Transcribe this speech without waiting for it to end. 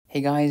Hey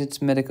guys, it's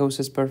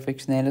Medicosis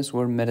Perfectionalis,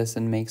 where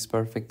medicine makes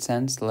perfect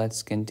sense.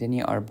 Let's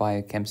continue our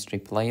biochemistry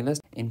playlist.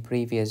 In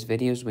previous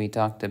videos, we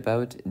talked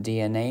about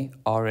DNA,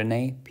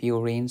 RNA,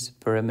 purines,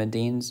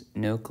 pyrimidines,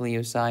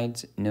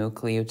 nucleosides,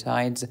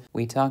 nucleotides.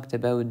 We talked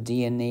about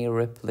DNA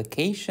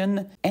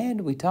replication,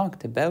 and we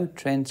talked about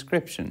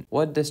transcription.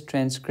 What does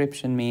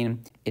transcription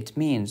mean? It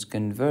means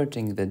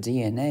converting the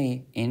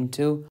DNA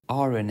into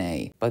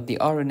RNA, but the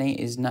RNA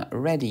is not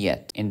ready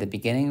yet. In the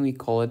beginning, we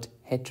call it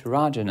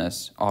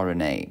heterogeneous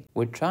RNA.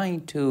 We're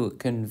trying to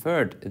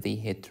convert the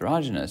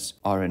heterogeneous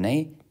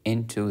RNA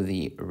into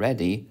the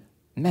ready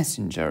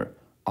messenger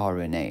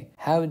RNA.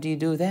 How do you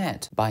do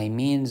that? By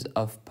means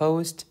of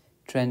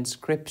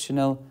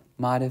post-transcriptional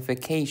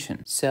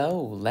modification. So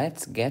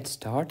let's get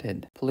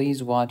started.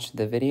 Please watch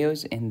the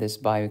videos in this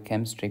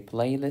biochemistry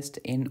playlist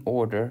in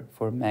order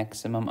for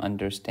maximum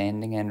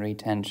understanding and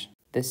retention.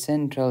 The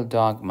central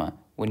dogma: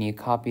 when you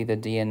copy the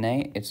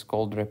DNA, it's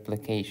called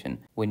replication.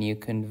 When you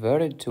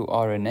convert it to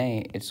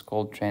RNA, it's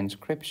called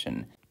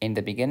transcription. In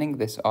the beginning,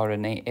 this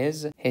RNA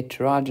is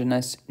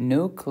heterogeneous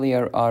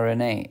nuclear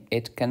RNA.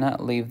 It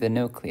cannot leave the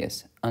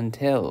nucleus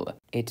until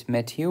it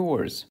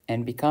matures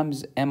and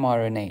becomes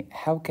mRNA.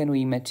 How can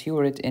we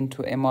mature it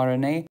into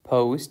mRNA?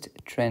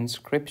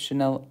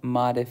 Post-transcriptional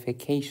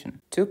modification.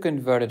 To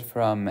convert it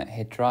from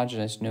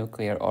heterogeneous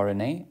nuclear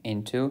RNA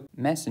into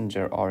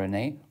messenger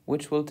RNA,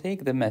 which will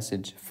take the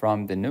message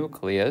from the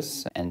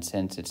nucleus, and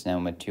since it's now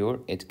mature,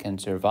 it can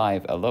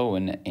survive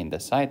alone in the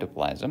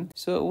cytoplasm,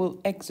 so it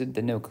will exit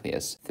the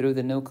nucleus through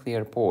the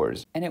nuclear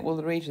pores, and it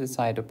will reach the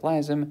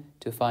cytoplasm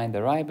to find the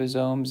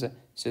ribosomes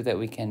so that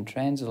we can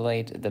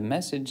translate the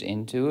message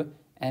into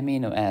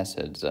amino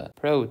acids,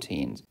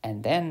 proteins,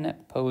 and then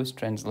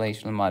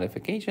post-translational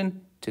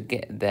modification to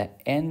get the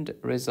end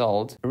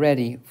result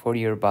ready for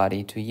your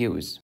body to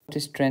use. What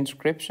is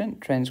transcription?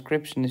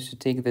 Transcription is to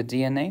take the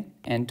DNA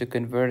and to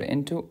convert it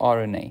into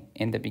RNA.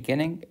 In the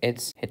beginning,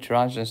 it's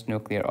heterogeneous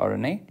nuclear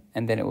RNA,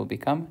 and then it will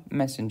become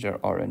messenger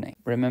RNA.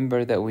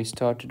 Remember that we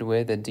started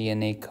with a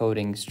DNA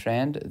coding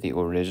strand, the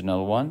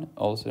original one,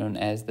 also known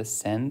as the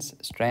sense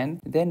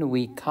strand. Then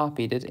we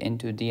copied it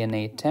into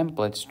DNA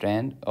template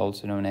strand,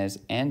 also known as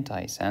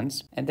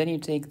antisense. And then you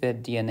take the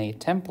DNA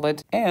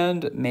template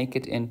and make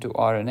it into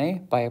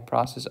RNA by a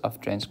process of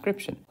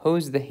transcription.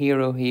 Who's the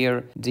hero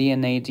here?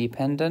 DNA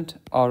dependent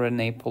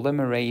RNA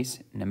polymerase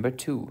number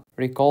 2.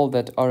 Recall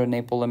that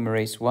RNA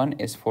polymerase 1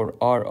 is for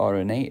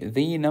rRNA,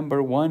 the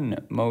number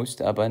 1 most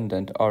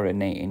abundant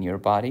RNA in your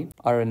body.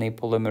 RNA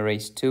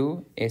polymerase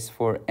 2 is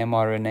for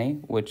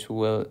mRNA, which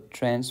will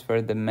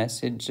transfer the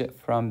message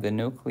from the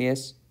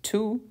nucleus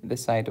to the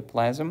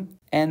cytoplasm.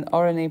 And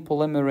RNA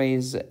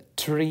polymerase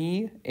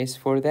 3 is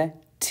for the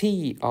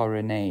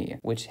tRNA,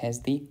 which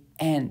has the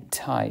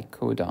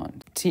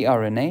anti-codon.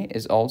 tRNA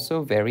is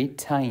also very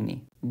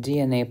tiny.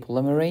 DNA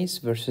polymerase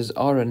versus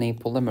RNA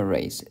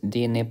polymerase.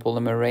 DNA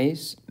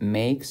polymerase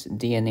makes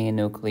DNA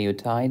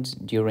nucleotides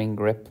during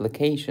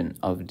replication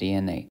of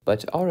DNA.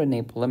 But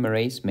RNA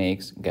polymerase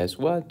makes, guess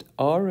what?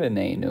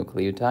 RNA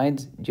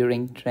nucleotides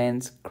during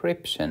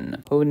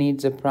transcription. Who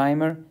needs a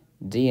primer?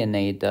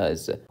 DNA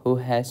does. Who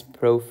has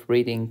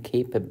proofreading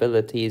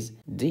capabilities?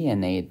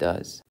 DNA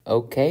does.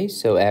 Okay,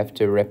 so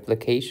after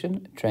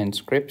replication,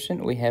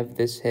 transcription, we have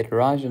this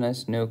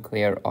heterogeneous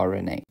nuclear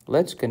RNA.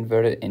 Let's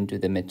convert it into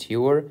the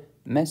mature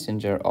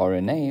messenger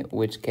RNA,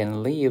 which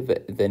can leave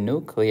the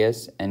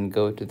nucleus and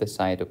go to the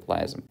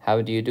cytoplasm.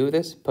 How do you do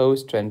this?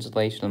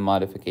 Post-translational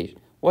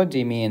modification. What do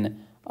you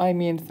mean? I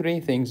mean 3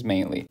 things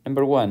mainly.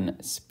 Number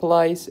 1,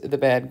 splice the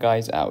bad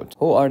guys out.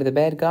 Who are the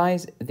bad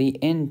guys? The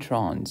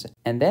introns.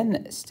 And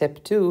then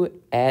step 2,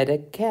 add a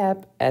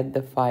cap at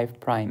the 5'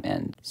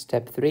 end.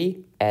 Step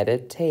 3, add a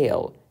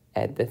tail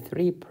at the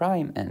 3'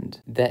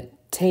 end. The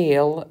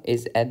tail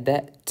is at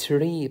the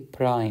 3'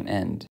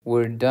 end.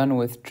 We're done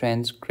with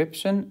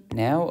transcription.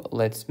 Now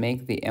let's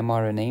make the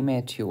mRNA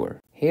mature.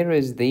 Here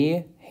is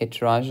the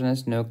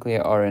heterogeneous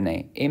nuclear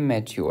RNA,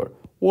 immature.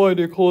 Why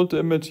do you call it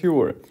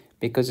immature?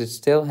 Because it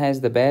still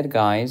has the bad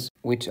guys,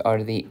 which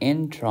are the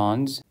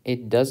introns.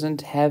 It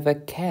doesn't have a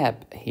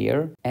cap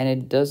here, and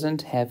it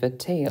doesn't have a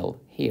tail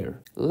here.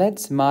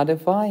 Let's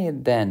modify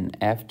it then.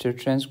 After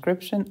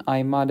transcription,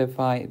 I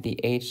modify the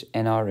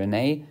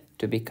hnRNA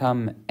to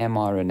become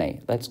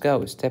mRNA. Let's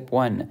go. Step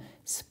 1,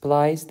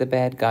 splice the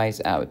bad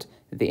guys out.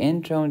 The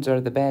introns are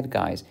the bad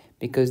guys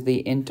because they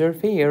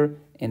interfere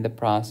in the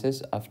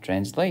process of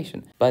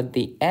translation. But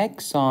the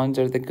exons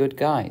are the good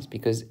guys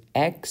because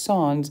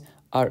exons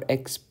are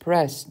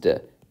expressed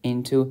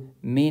into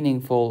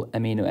meaningful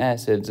amino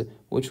acids,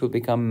 which will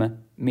become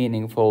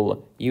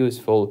meaningful,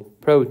 useful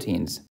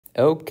proteins.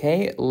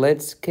 Okay,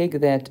 let's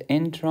kick that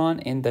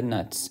intron in the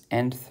nuts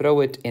and throw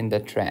it in the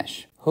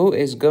trash. Who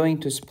is going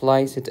to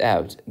splice it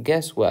out?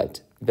 Guess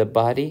what? The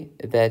body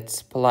that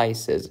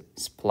splices.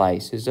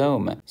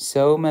 Splicesome.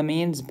 Soma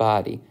means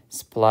body.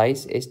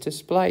 Splice is to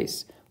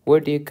splice.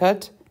 Where do you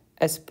cut?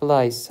 A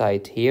splice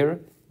site here,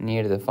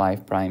 near the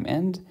 5'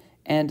 end,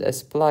 and a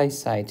splice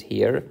site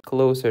here,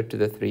 closer to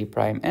the 3'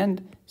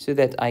 end, so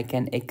that I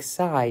can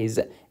excise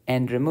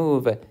and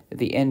remove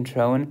the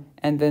intron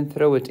and then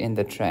throw it in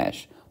the trash.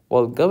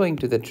 While going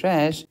to the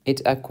trash, it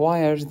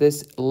acquires this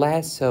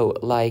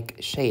lasso-like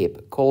shape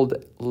called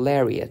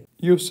lariat.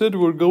 You said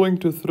we're going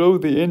to throw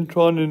the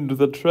intron into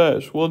the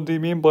trash. What do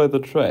you mean by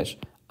the trash?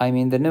 I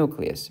mean the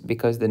nucleus,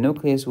 because the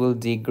nucleus will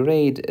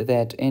degrade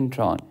that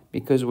intron,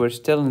 because we're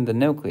still in the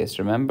nucleus,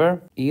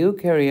 remember?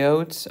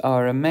 Eukaryotes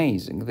are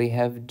amazing. They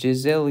have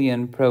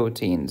gazillion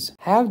proteins.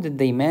 How did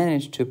they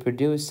manage to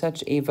produce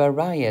such a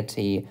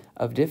variety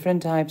of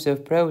different types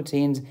of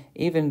proteins,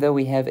 even though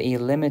we have a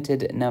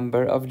limited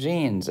number of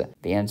genes?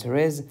 The answer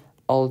is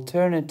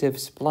alternative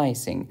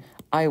splicing.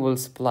 I will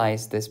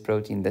splice this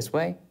protein this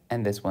way,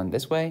 and this one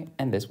this way,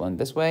 and this one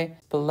this way.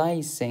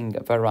 Splicing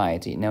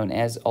variety, known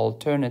as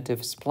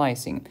alternative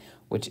splicing,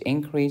 which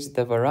increases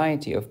the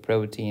variety of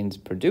proteins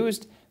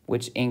produced,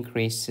 which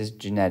increases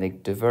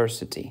genetic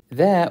diversity.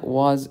 That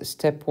was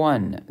step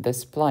 1, the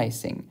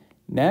splicing.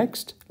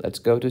 Next, let's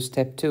go to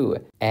step 2,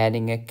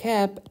 adding a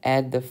cap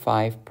at the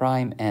 5'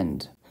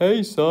 end.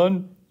 Hey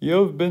son,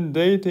 you've been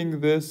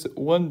dating this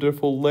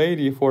wonderful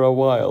lady for a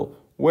while.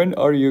 When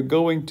are you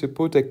going to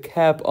put a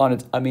cap on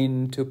it? I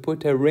mean, to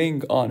put a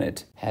ring on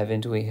it.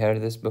 Haven't we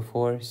heard this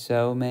before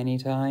so many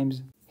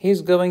times?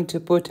 He's going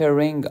to put a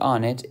ring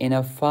on it in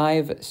a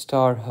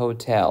 5-star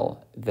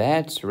hotel.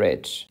 That's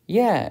rich.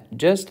 Yeah,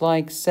 just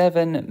like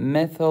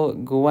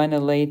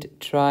 7-methylguanylate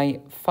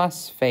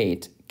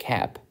triphosphate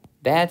cap.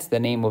 That's the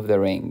name of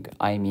the ring,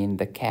 I mean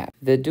the cap.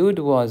 The dude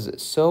was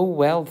so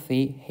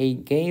wealthy, he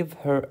gave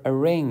her a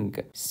ring,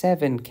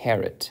 7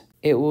 carat.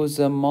 It was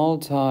a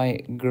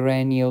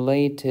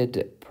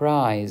multi-granulated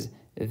prize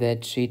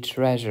that she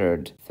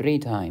treasured 3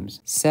 times.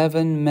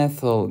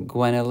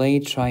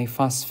 7-methylguanylate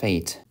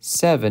triphosphate,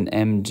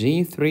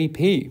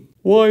 7mg3p.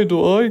 Why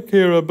do I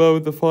care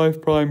about the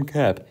 5'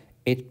 cap?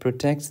 It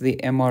protects the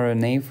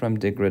mRNA from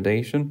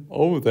degradation.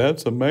 Oh,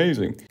 that's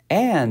amazing.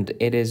 And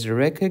it is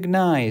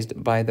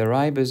recognized by the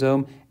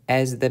ribosome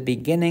as the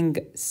beginning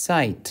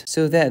site,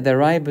 so that the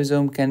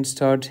ribosome can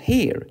start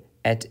here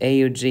at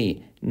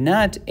AUG,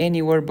 not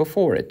anywhere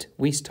before it.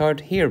 We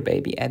start here,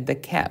 baby, at the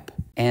cap.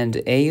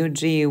 And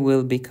AUG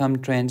will become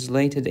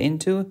translated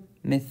into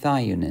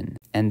methionine.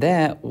 And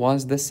that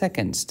was the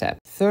second step.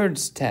 Third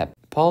step,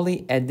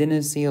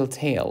 polyadenosine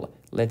tail.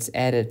 Let's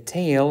add a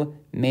tail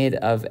made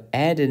of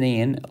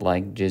adenine,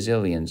 like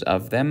gazillions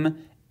of them,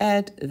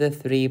 at the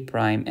 3'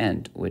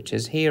 end, which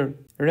is here.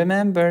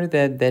 Remember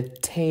that the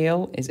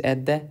tail is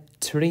at the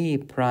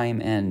 3'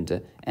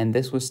 end, and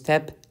this was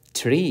step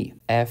 3.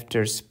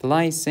 After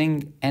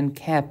splicing and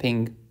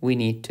capping, we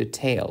need to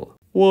tail.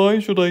 Why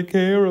should I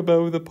care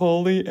about the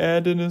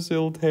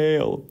polyadenosine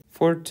tail?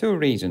 For 2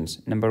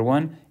 reasons. Number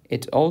 1,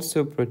 it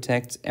also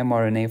protects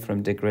mRNA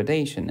from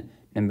degradation.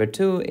 Number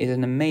 2 is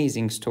an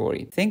amazing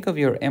story. Think of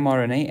your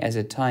mRNA as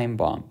a time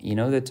bomb. You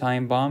know the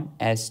time bomb?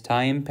 As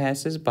time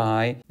passes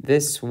by,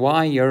 this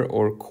wire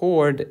or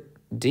cord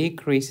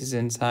decreases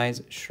in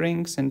size,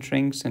 shrinks and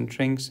shrinks and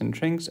shrinks and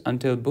shrinks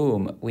until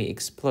boom, we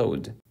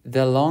explode.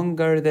 The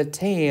longer the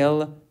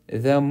tail,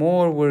 the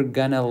more we're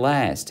gonna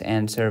last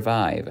and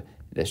survive.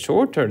 The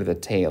shorter the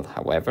tail,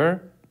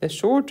 however, the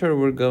shorter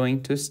we're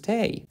going to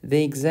stay.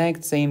 The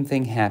exact same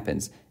thing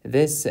happens.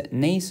 This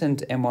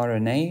nascent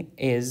mRNA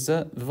is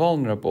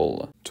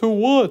vulnerable. To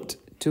what?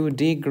 To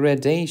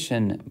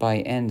degradation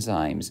by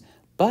enzymes.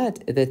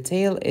 But the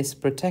tail is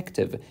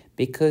protective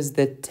because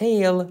the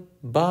tail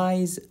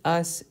buys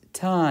us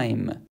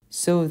time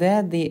so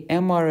that the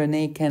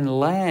mRNA can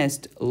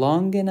last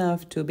long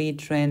enough to be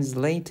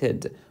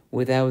translated.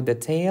 Without the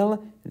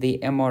tail, the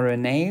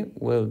mRNA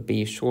will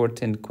be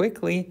shortened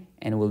quickly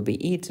and will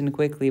be eaten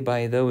quickly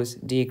by those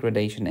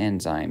degradation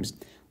enzymes,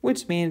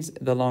 which means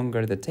the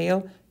longer the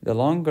tail, the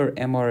longer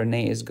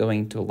mRNA is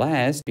going to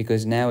last,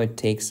 because now it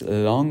takes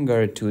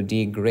longer to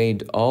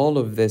degrade all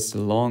of this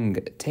long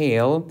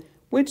tail,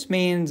 which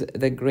means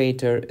the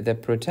greater the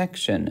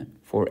protection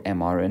for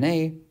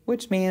mRNA,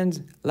 which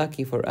means,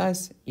 lucky for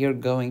us, you're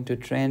going to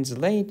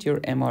translate your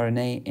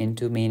mRNA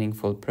into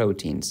meaningful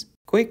proteins.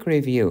 Quick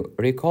review.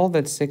 Recall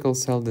that sickle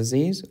cell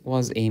disease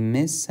was a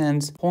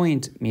missense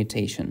point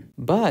mutation,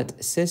 but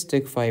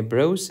cystic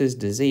fibrosis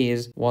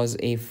disease was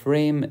a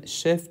frame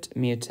shift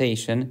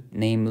mutation,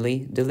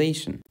 namely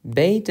deletion.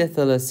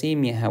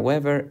 Beta-thalassemia,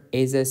 however,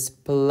 is a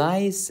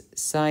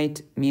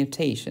splice-site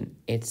mutation.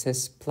 It's a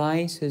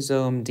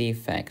spliceosome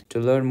defect.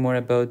 To learn more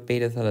about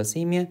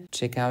beta-thalassemia,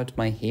 check out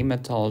my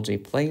hematology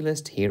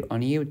playlist here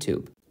on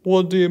YouTube.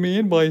 What do you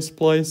mean by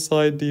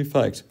splice-site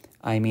defect?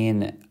 I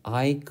mean,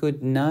 I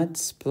could not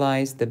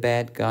splice the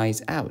bad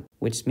guys out,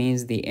 which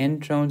means the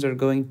introns are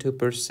going to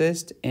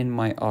persist in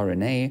my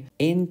RNA,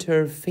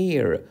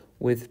 interfere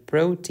with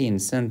protein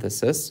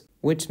synthesis,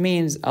 which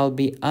means I'll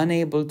be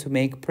unable to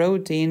make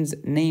proteins,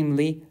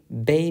 namely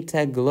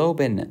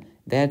beta-globin.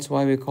 That's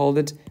why we called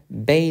it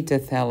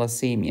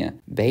beta-thalassemia.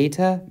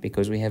 Beta,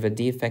 because we have a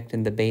defect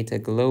in the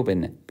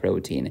beta-globin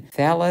protein.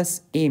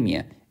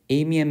 Thalassemia.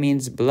 Emia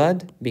means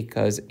blood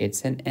because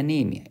it's an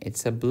anemia.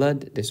 It's a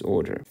blood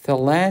disorder.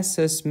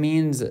 Thalassus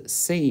means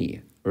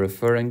sea.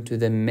 referring to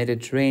the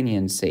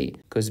Mediterranean Sea,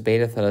 because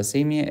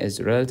beta-thalassemia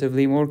is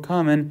relatively more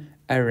common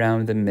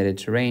around the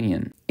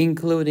Mediterranean,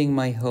 including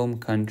my home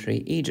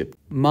country, Egypt.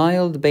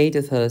 Mild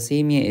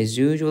beta-thalassemia is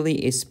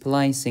usually a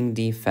splicing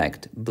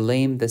defect.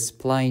 Blame the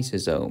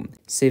spliceosome.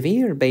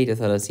 Severe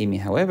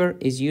beta-thalassemia, however,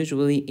 is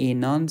usually a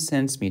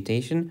nonsense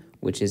mutation,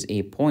 which is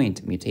a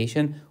point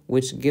mutation,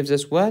 which gives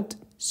us what?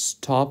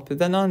 Stop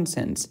the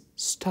nonsense.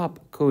 Stop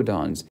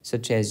codons,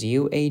 such as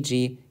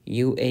UAG,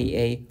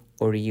 UAA,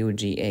 or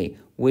UGA,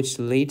 which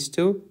leads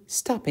to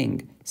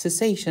stopping,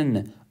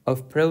 cessation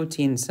of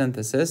protein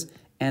synthesis,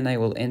 and I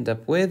will end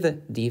up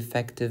with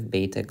defective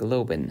beta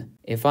globin.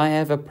 If I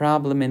have a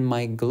problem in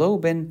my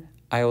globin,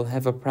 I will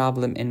have a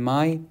problem in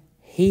my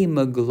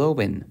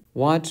hemoglobin.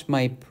 Watch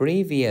my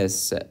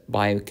previous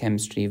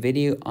biochemistry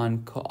video on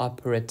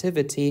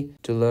cooperativity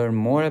to learn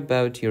more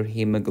about your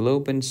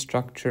hemoglobin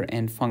structure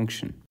and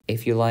function.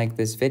 If you like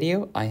this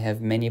video, I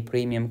have many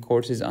premium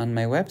courses on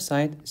my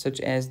website, such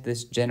as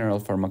this general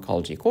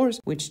pharmacology course,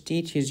 which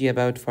teaches you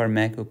about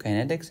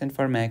pharmacokinetics and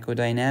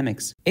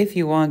pharmacodynamics. If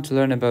you want to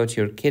learn about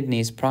your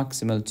kidneys,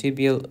 proximal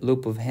tubule,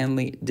 loop of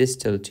Henle,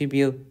 distal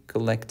tubule,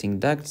 collecting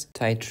ducts,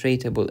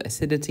 titratable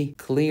acidity,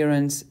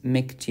 clearance,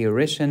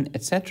 micturition,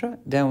 etc.,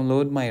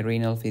 download my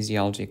renal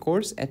physiology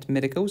course at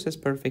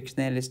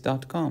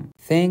medicosisperfectionalis.com.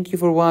 Thank you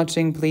for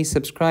watching. Please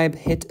subscribe,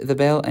 hit the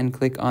bell, and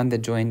click on the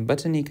join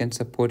button. You can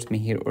support me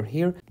here or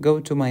here. Go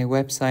to my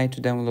website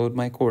to download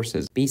my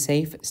courses. Be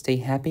safe, stay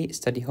happy,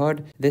 study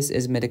hard. This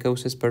is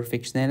Medicosis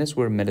Perfectionalis,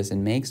 where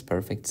medicine makes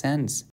perfect sense.